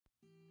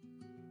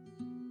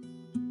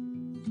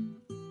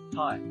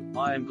Hi,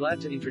 I am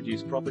glad to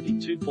introduce property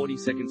 240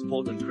 Seconds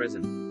Portland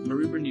Crescent,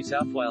 Maroubra, New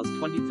South Wales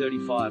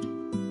 2035.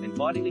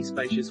 Invitingly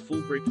spacious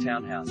full brick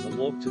townhouse, a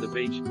walk to the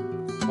beach.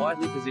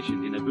 Quietly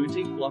positioned in a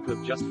boutique block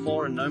of just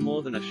 4 and no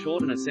more than a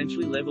short and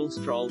essentially level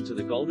stroll to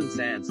the golden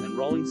sands and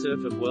rolling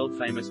surf of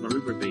world-famous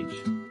Maroubra Beach.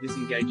 This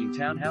engaging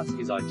townhouse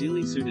is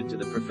ideally suited to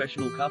the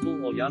professional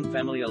couple or young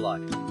family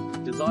alike.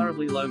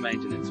 Desirably low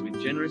maintenance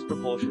with generous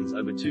proportions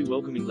over 2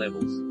 welcoming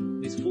levels.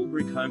 This full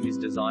brick home is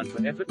designed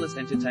for effortless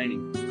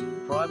entertaining.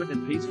 Private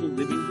and peaceful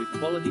living with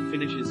quality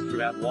finishes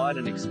throughout, wide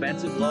and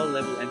expansive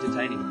lower-level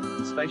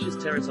entertaining. Spacious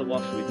terrace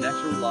awash with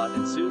natural light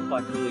and soothed by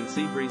cooling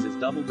sea breezes.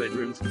 Double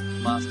bedrooms,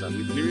 master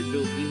with mirrored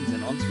built-ins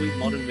and ensuite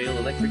modern meal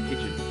electric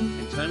kitchen.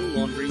 Internal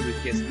laundry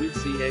with guest with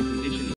sea air conditioning.